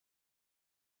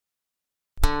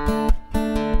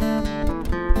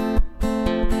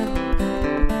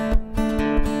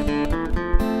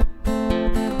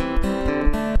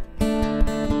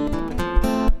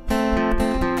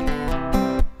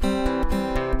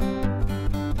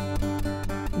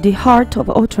The heart of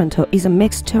Otranto is a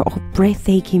mixture of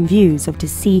breathtaking views of the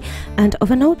sea and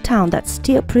of an old town that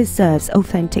still preserves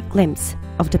authentic glimpses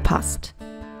of the past.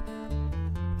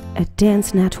 A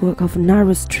dense network of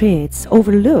narrow streets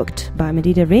overlooked by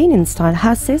Mediterranean-style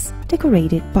houses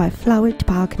decorated by flowered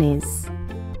balconies.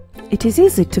 It is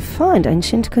easy to find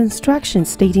ancient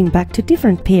constructions dating back to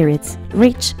different periods,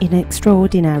 rich in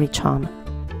extraordinary charm.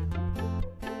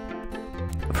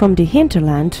 From the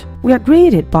hinterland, we are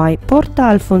greeted by Porta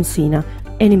Alfonsina,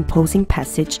 an imposing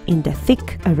passage in the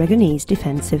thick Aragonese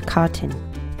defensive curtain.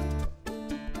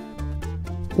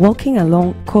 Walking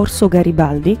along Corso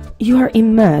Garibaldi, you are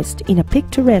immersed in a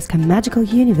picturesque and magical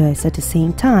universe at the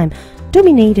same time,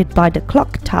 dominated by the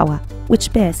clock tower,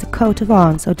 which bears the coat of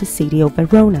arms of the city of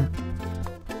Verona.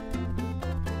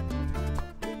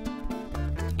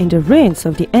 In the ruins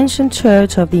of the ancient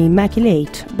Church of the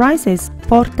Immaculate rises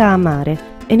Porta a Mare,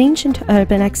 an ancient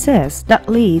urban access that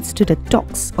leads to the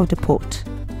docks of the port.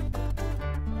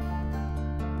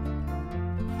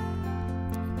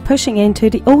 Pushing into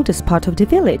the oldest part of the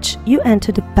village, you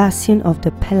enter the bastion of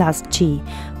the Pelasgi,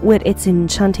 with its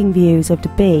enchanting views of the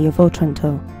Bay of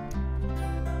Otranto.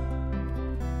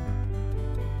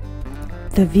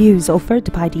 The views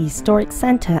offered by the historic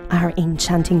center are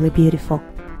enchantingly beautiful.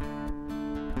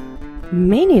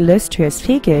 Many illustrious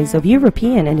figures of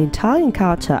European and Italian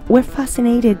culture were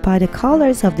fascinated by the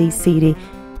colors of this city.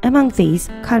 Among these,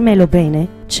 Carmelo Bene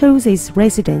chose his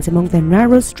residence among the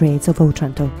narrow streets of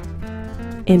Otranto.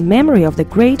 In memory of the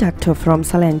great actor from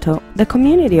Salento, the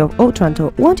community of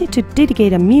Otranto wanted to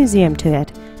dedicate a museum to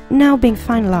it, now being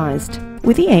finalized,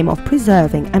 with the aim of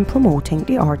preserving and promoting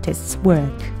the artist's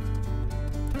work.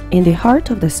 In the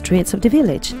heart of the streets of the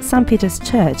village, St. Peter's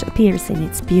Church appears in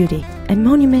its beauty, a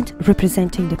monument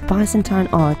representing the Byzantine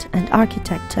art and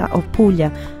architecture of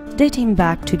Puglia dating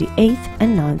back to the 8th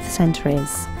and 9th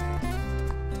centuries.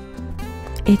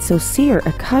 Its austere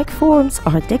archaic forms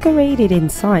are decorated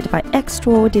inside by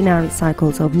extraordinary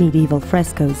cycles of medieval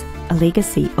frescoes, a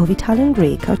legacy of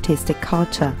Italian-Greek artistic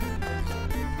culture.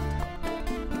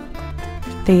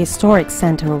 The historic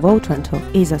center of Otranto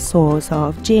is a source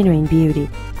of genuine beauty,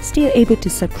 still able to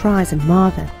surprise and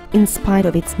marvel in spite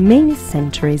of its many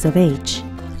centuries of age.